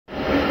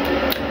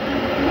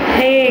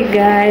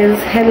guys,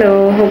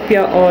 hello, hope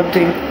you're all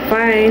doing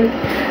fine.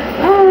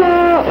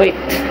 Oh wait,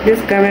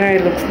 this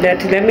camera looks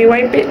dirty, let me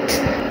wipe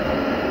it.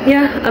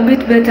 Yeah, a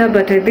bit better,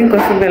 but I think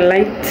also the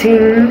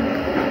lighting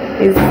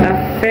is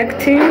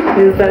affecting.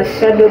 There's a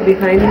shadow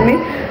behind me.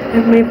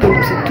 Let me put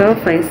it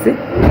off, I see.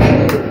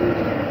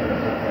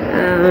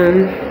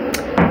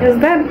 Is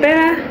that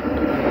better?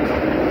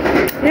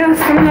 Yeah,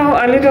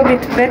 somehow a little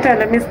bit better.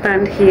 Let me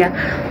stand here.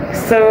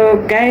 So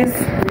guys,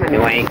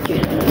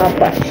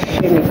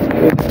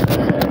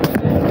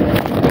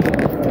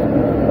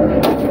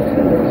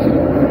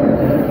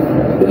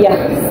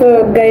 yeah,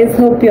 so guys,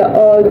 hope you're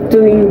all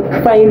doing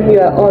fine. You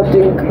are all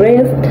doing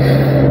great.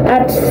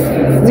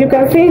 As you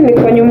can see,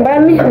 niko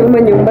nyumbani,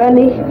 mama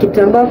nyumbani,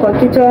 kitambaa kwa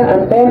kichwa,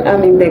 and then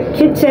I'm in the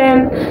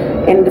kitchen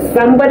and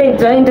somebody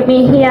joined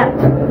me here.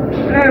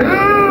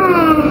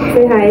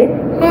 Say hi.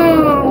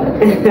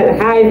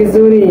 Hi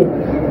vizuri.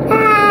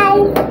 Hi.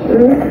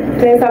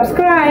 Say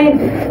subscribe.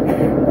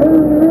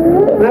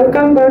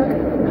 Welcome back.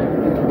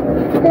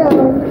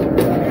 Hello.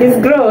 He's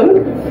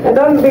grown. I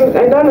don't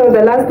know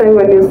the last time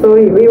when you saw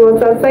him. He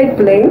was outside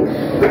playing,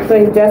 so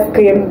he just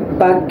came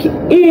back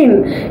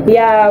in.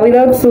 Yeah,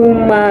 without so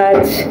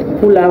much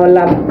hula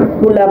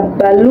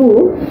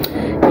baloo.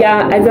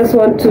 Yeah, I just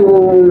want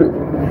to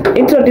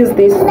introduce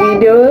this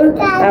video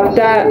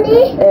after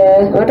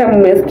what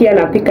I'm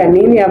napika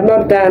nini. I've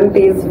not done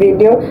this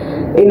video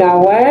in a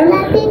while.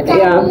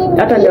 Yeah,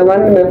 hata ndio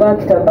maana nimevaa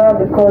kitambaa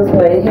because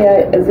my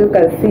hair, as you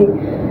can see,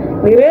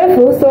 ni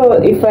refu, so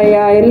if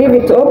I leave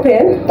it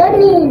open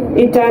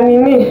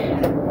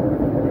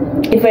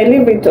if I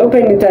leave it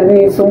open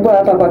itanisumbua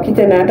hapa kwa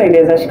kitchen na hata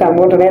inaweza shika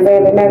moto.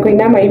 Naweza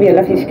kuinama hivi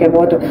alafu ishike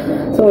moto.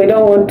 So we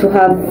don't want to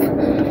have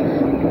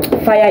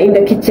fire in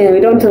the kitchen. We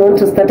don't want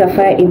to start a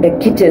fire in the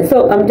kitchen.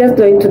 So I'm just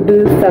going to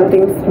do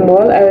something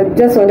small. I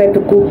just wanted to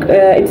cook.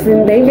 It's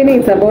in the evening.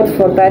 It's about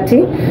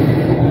 4:30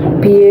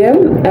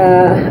 p.m.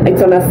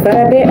 It's on a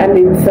Saturday and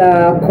it's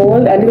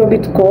cold, a little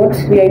bit cold.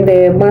 We are in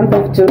the month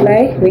of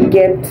July. We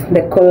get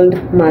the cold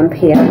month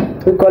here.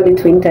 We call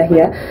it winter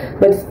here,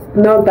 but it's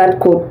not that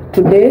cold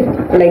today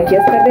like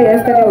yesterday.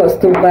 Yesterday was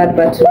too bad,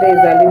 but today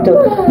is a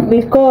little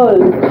bit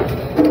cold.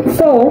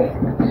 So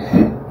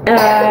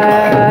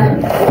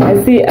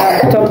I see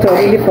I've talked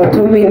already for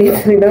 2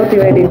 minutes without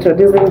even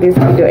introducing this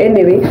video.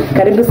 Anyway,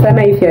 karibu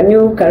sana. If you're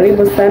new,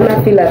 karibu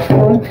sana. Feel at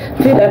home,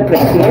 feel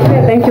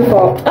appreciated. Thank you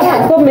for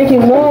stop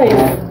making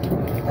noise.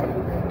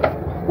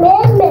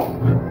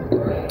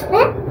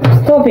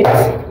 Stop it.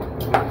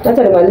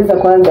 Acha nimaliza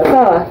kwanza,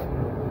 sawa?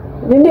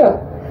 Ndio?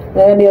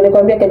 Ndio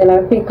nikwambia Kenya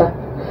napika.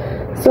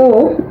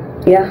 So,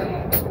 yeah,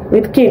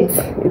 with kids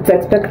it's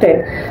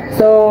expected.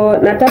 So,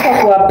 nataka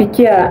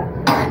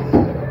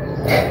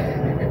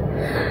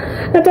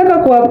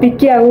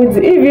kuwapikia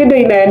uji. Hii video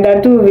inaenda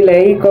tu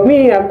vile iko.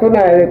 Mimi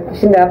hakuna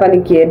kushinda hapa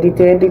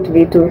nikiedit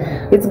vitu.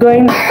 It's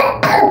going.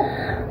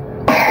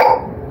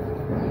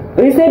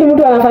 We said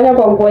mtu anafanya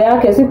kwa nguo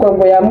yake, si kwa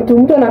nguo ya mtu.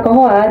 Mtu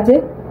anakohoa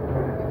aje?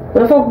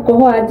 Unafaa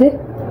kukohoa aje?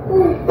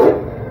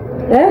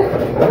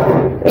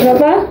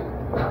 Unafaa?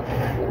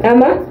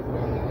 Ama?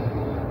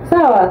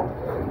 Sawa.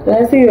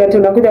 Si watu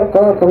unakuja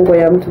kukohoa kwa nguo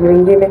ya mtu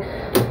mwingine.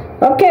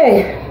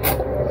 Okay.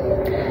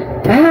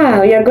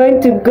 We are going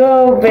to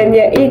go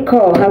venye iko.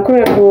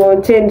 Hakuna ku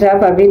change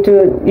hapa vitu.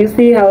 You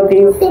see how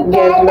things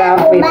get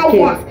rough with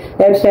kids.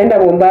 Tutaenda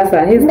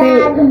Mombasa. He's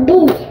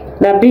still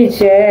na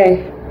beach. Yeah,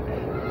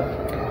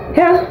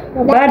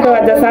 bado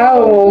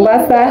hajasahau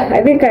Mombasa.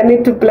 I think I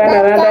need to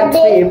plan another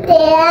trip.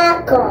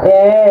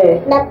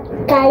 Na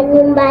kwa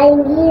nyumba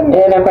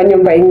ingine. Na kwa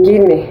nyumba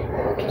ingine.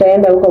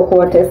 Tutaenda huko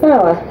kote,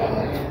 sawa?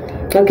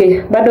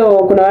 Okay, bado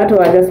kuna watu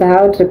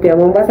hawajasahau trip ya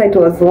Mombasa. It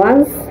was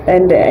once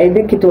and I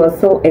think it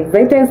was so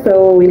exciting,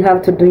 so we'll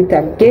have to do it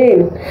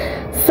again.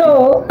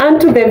 So,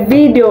 onto the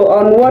video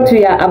on what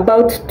we are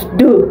about to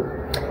do.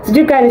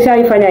 Sijui kama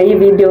nishaifanya hii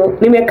video.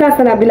 Nimekaa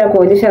sana bila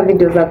kuonyesha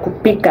video za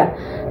kupika.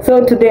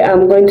 So today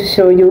I'm going to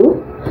show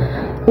you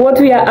what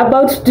we are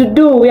about to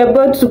do. We are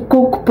about to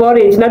cook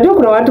porridge. Najua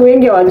kuna watu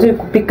wengi hawajui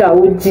kupika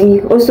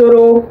uji,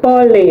 osoro,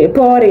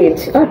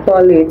 porridge.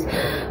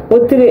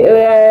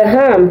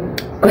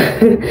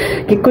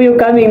 Kikuyu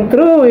coming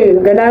through.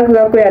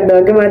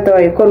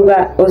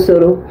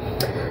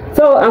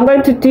 So I'm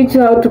going to teach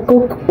you how to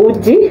cook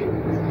uji.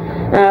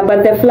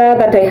 But the flour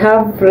that I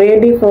have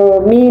ready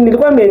for me,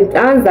 nilikuwa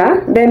nimeanza,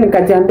 then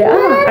nikajiambia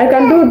I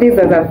can do this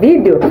as a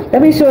video.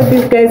 Let me show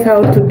these guys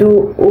how to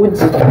do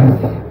uji.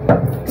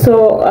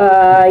 So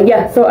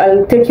yeah, so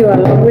I'll take you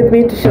along with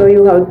me to show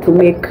you how to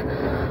make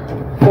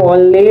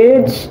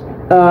porridge.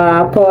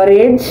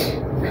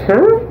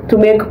 To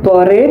make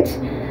porridge.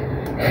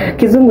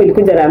 Kizungu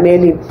ilikuja na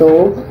meli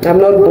though. I'm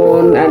not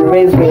born and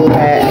raised in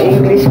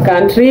English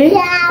country.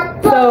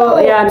 So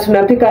yeah,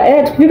 tukipika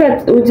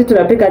uji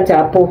tunapika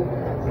chapo.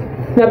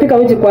 Tunapika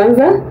uji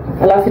kwanza,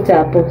 alafu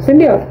chapo. Si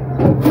ndio?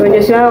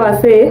 Tuonyesha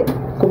wase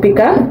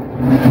kupika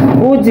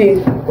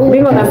uji.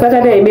 Being on a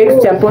Saturday, I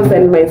make chapos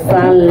and my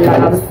son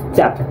loves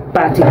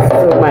chapatis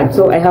so much.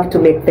 So I have to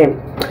make them.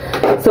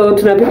 So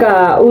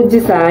tunapika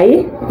uji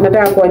sai.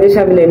 Nataka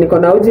kuonyesha vile niko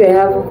na uji. I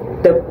have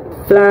the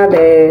flour,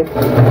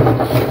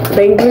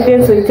 the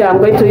ingredients which I'm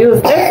going to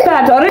use. Let's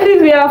start. Already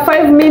we are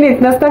 5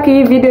 minutes. Nastaki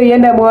hii video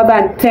iende more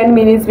than 10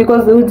 minutes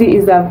because uji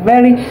is a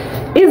very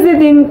easy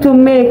thing to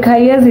make.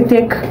 It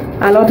take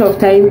a lot of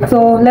time.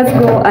 So let's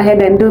go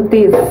ahead and do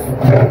this.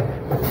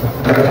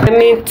 Let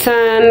me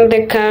turn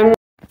the camera.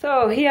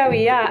 So here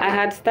we are. I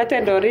had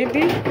started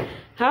already.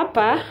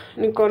 Hapa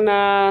niko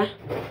na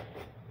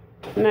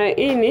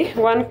ini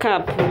 1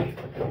 cup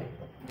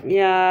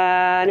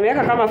ya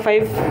nimeweka kama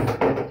 5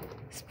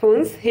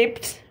 spoons,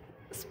 heaped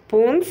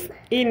spoons.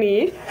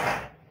 Ini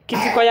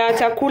kijiko ya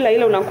chakula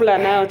ile unakula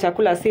nayo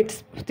chakula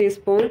 6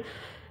 teaspoon.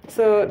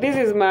 So this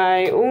is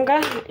my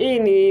unga. Hii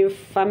ni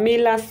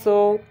Famila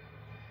so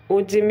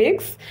uji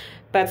mix,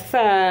 but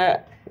sasa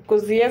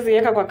kuziezi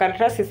yeka kwa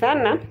karatasi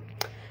sana.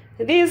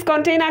 This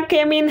container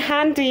came in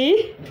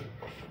handy.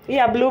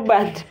 Yeah,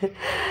 Bluebird.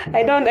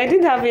 I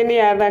didn't have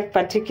any other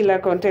particular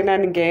container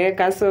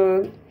ningeweka,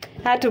 so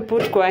had to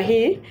put kwa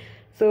hii.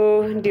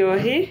 So ndio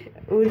hii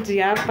uji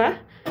hapa.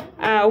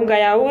 Unga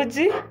ya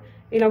uji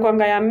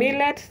inakuanga ya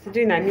millet,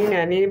 sijui na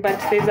nini, but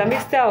there's a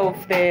mixture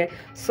of the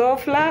sour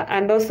flour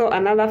and also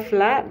another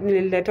flour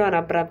nililetewa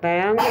na brother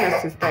yangu na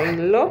sister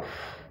in law.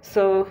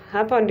 So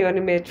hapa ndio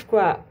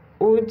nimechukua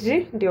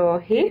uji ndio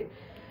hii.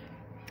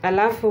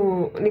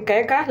 Alafu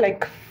nikaeka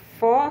like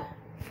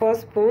 4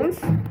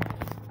 spoons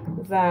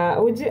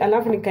za uji,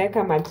 alafu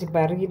nikaeka maji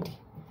baridi.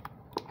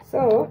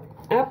 So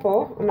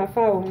hapo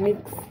unafaa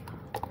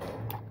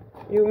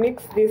you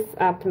mix this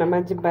up na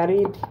maji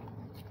baridi.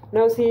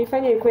 Na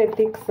usifanye ikuwe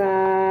thick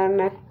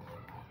sana.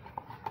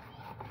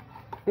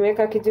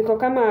 Nimeweka kijiko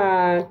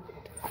kama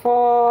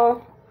 4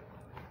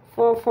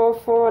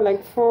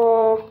 like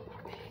 4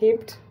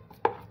 heaped.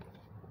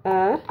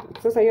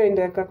 Sasa hiyo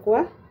ndio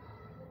ikakuwa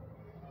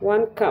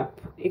 1 cup.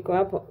 Iko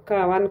hapo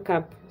kama 1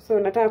 cup. So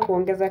nataka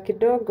kuongeza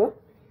kidogo.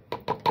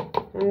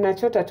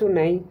 Nachota tu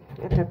na hii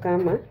hata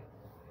kama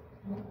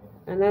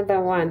another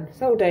 1.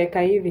 So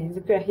utaweka hivi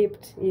zikiwa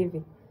heaped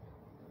hivi.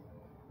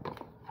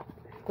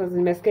 Because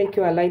nimesikia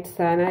ikiwa light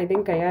sana. I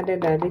think I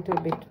added a little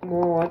bit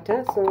more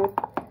water. So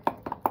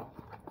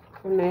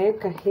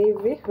unaweka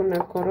hivi,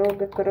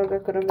 unakoroga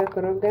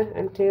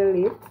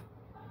until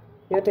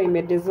yote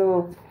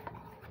imedissolve.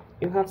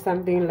 You have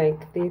something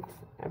like this,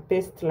 a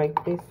paste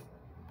like this.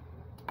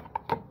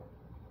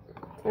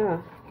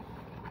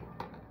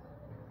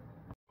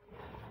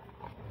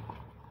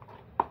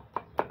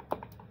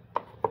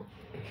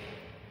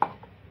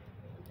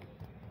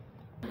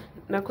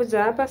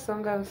 Nakuja hapa,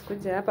 songa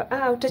usikuja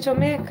hapa.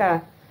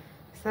 Utachomeka.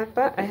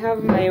 Sasa I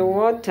have my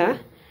water.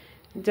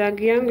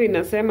 Jagi yangu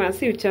inasema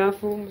si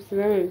uchafu,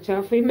 msiwe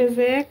uchafu,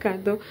 imezeeka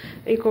though.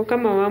 Iko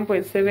kama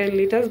 1.7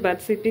 liters but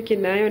sipiki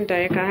nayo,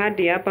 nitaweka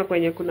hadi hapa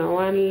kwenye kuna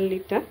 1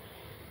 liter.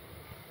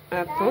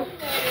 Hapo.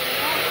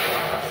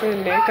 So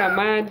nimeweka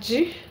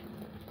maji,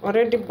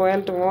 already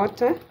boiled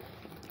water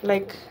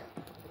like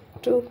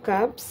 2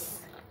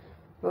 cups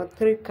or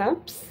 3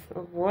 cups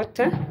of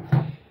water.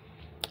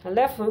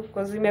 Alafu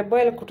because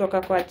imeboil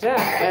kutoka kwa jar,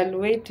 I'll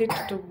wait it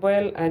to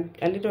boil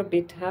a little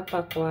bit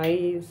hapa kwa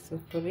hii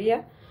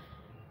sufuria.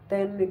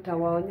 Then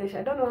nitawaonyesha.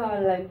 I don't know how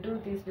I'll do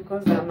this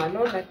because I'm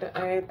alone.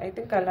 I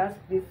think I'll ask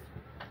this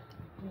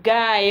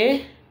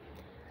guy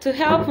to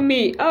help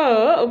me.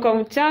 Uko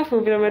mchafu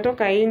vile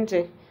umetoka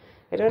nje.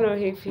 I don't know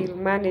if he'll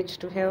manage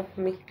to help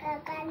me.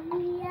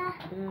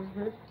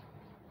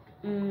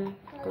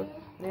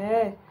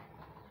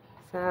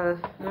 Sawa,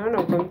 naona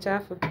uko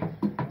mchafu.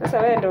 Sasa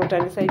wewe ndio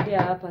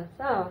utanisaidia hapa.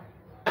 Sawa?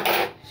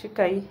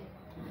 Shika hii.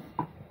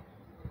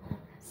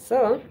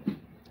 So,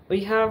 we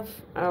have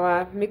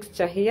our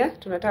mixture here.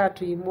 Tunataka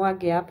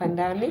tuimwage hapa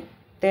ndani.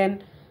 Then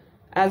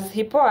as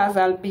he pours,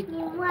 I'll be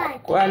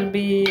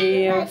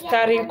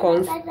stirring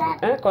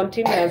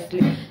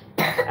continuously.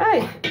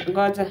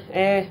 Ngoja.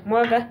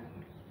 Mwaga.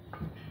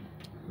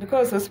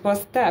 Because usipo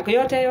stir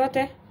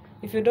yote.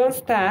 If you don't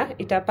stir,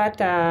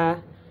 itapata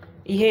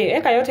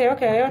eka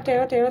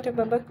yote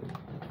baba.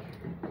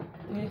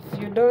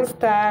 If you don't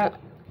stir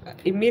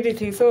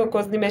immediately, so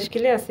because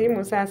nimeshikilia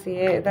simu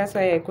sasa, that's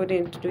why I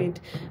couldn't do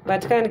it.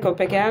 But kama niko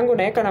peke yangu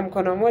naeka na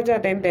mkono moja,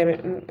 then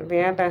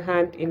the other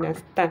hand ina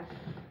stir.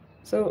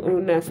 So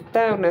una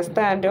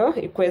stir ndio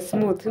ikuwe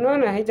smooth.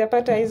 Unaona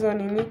haijapata hizo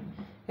nini?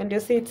 And you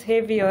see it's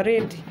heavy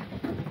already.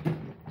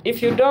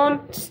 If you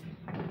don't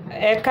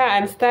eka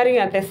and stirring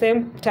at the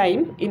same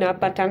time,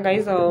 inapatanga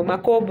hizo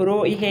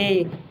makobro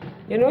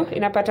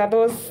inapata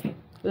those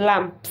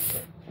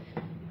lumps.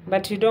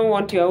 But you don't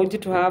want your uji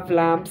to have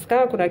lumps.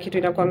 Kama kuna kitu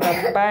inakuanga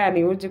mbaya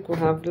ni uji ku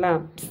have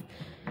lumps.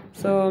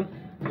 So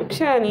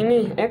ukisha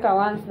eka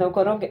once na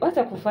ukoroge,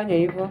 wacha kufanya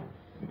hivyo.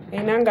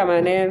 Inanga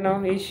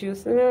maneno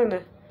issues, unaona?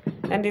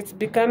 And it's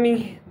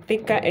becoming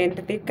thicker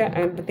and thicker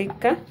and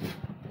thicker.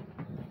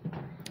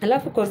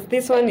 Alafu because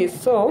this one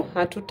is so,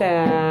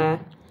 hatuta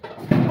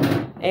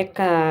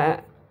eka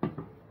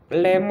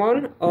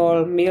lemon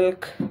or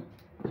milk.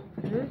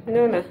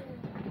 Unaona?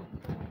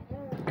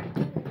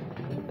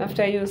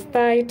 After you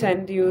stir it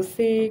and you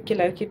see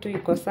kila kitu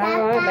iko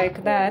sawa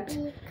like that.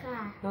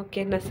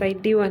 Okay,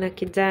 nasaidiwa na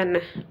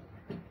kijana.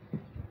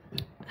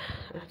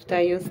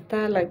 after you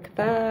stir like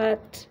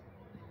that,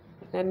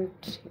 and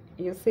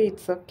you see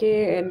it's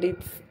okay and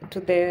it's to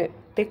the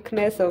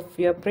thickness of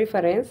your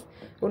preference,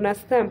 una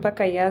stir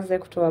mpaka ianze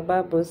kutoa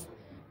bubbles.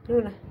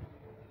 Unaona?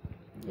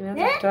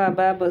 Ianze kutoa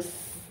bubbles.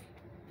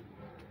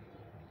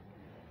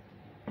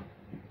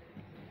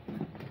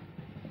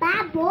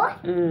 Bubbles?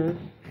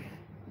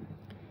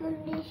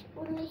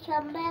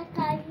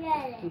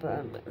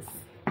 Bubbles.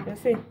 You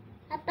see?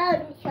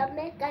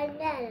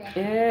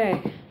 Yeah.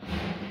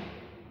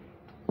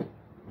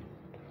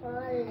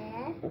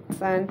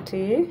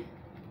 Asante.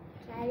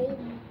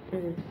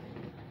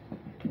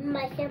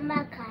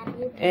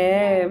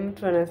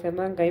 Mtu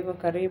anasemanga hivyo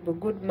karibu.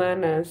 Good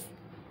manners.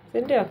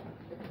 Si ndio?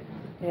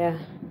 Yeah.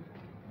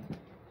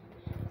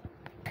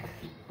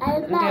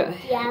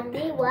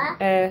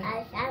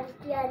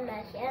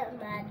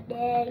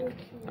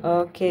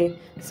 Okay.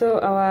 So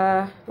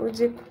our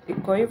uji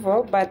iko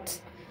hivyo, but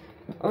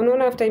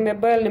unaona after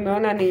imeboil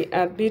nimeona ni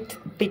a bit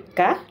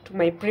thicker to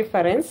my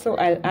preference, so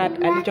I'll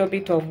add a little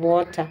bit of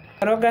water.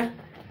 Koroga.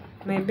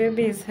 My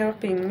baby is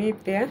helping me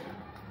there.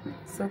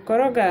 So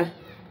koroga.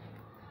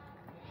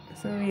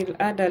 So we'll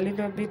add a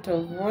little bit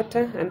of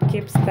water and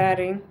keep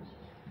stirring.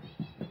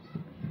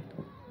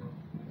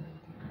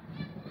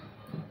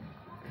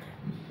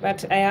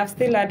 But I have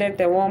still added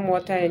the warm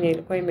water yenye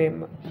ilikuwa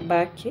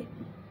imebaki.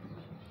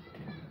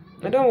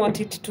 I don't want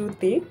it too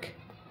thick.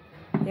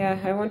 Yeah,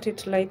 I want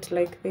it light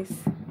like this.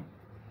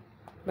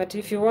 But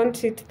if you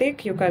want it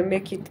thick, you can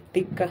make it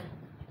thicker.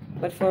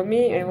 But for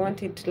me, I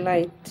want it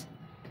light.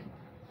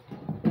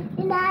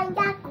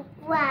 Imeanza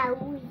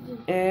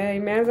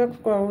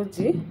kukua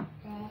uji.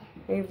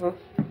 Hivyo.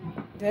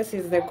 This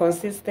is the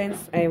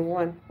consistency I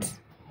want.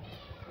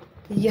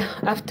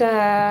 Yeah,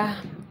 after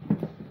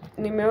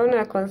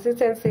nimeona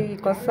consistency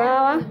iko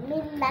sawa,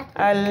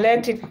 I'll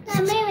let it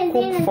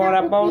cook for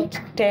about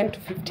 10 to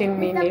 15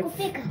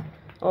 minutes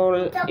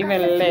or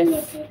even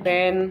less.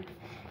 Then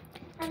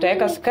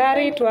tutaweka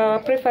sukari to our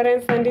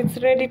preference and it's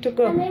ready to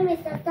go.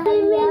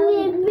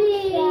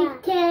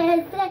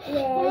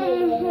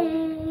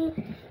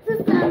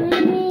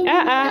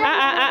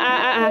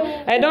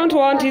 I don't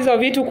want hizo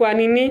vitu kwa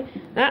nini?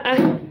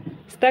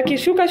 Sitaki.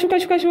 Shuka.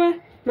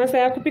 Masaa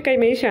ya kupika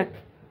imeisha.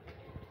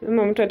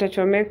 Kama mtu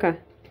atachomeka.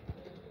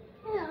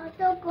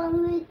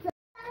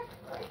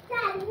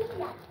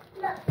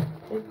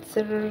 It's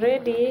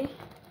ready.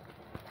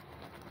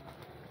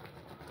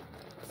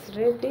 It's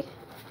ready.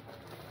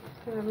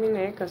 Mimi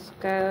naweka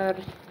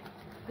sukari.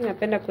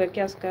 Napenda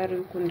kuwekea sukari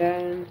huku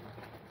ndani.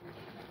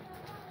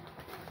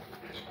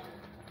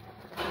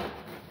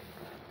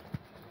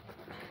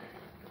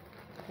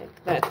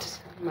 Like that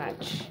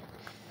much.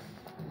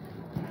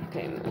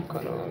 Then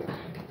koroga.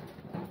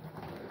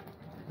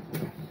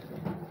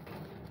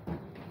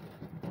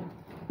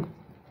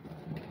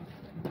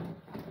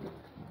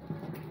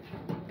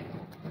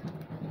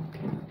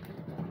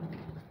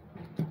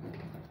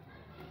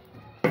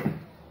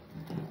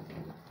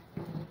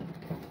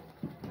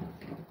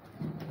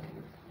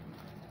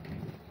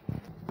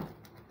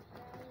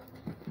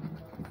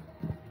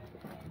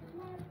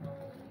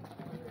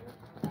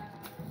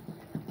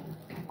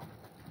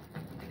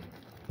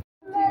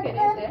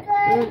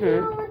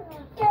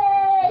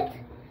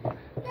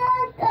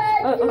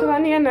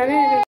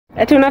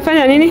 Ati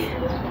unafanya nini?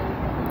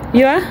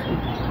 You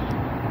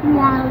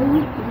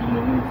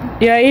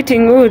are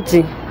eating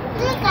uji.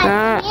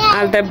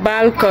 At the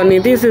balcony.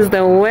 This is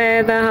the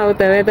weather, how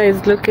the weather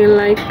is looking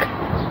like.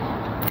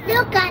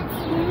 Look at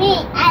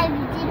me. I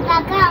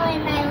jipaka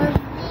when I was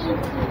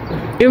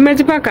eating. You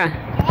umejipaka?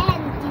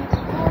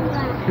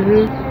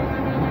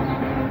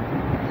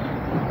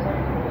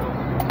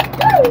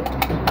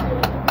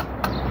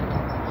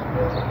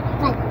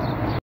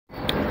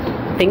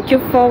 Thank you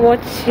for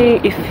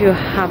watching. If you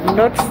have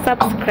not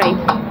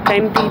subscribed,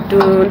 kindly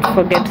don't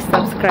forget to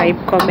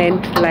subscribe,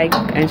 comment, like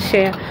and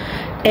share,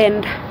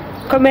 and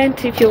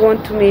comment if you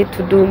want me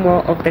to do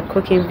more of the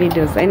cooking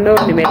videos. I know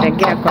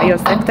nimelegea kwa hiyo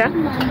sector.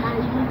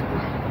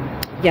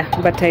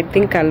 Yeah, but I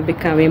think I'll be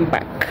coming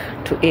back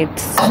to it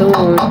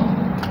soon.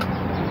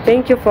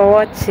 Thank you for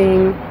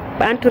watching.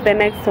 On to the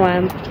next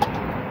one.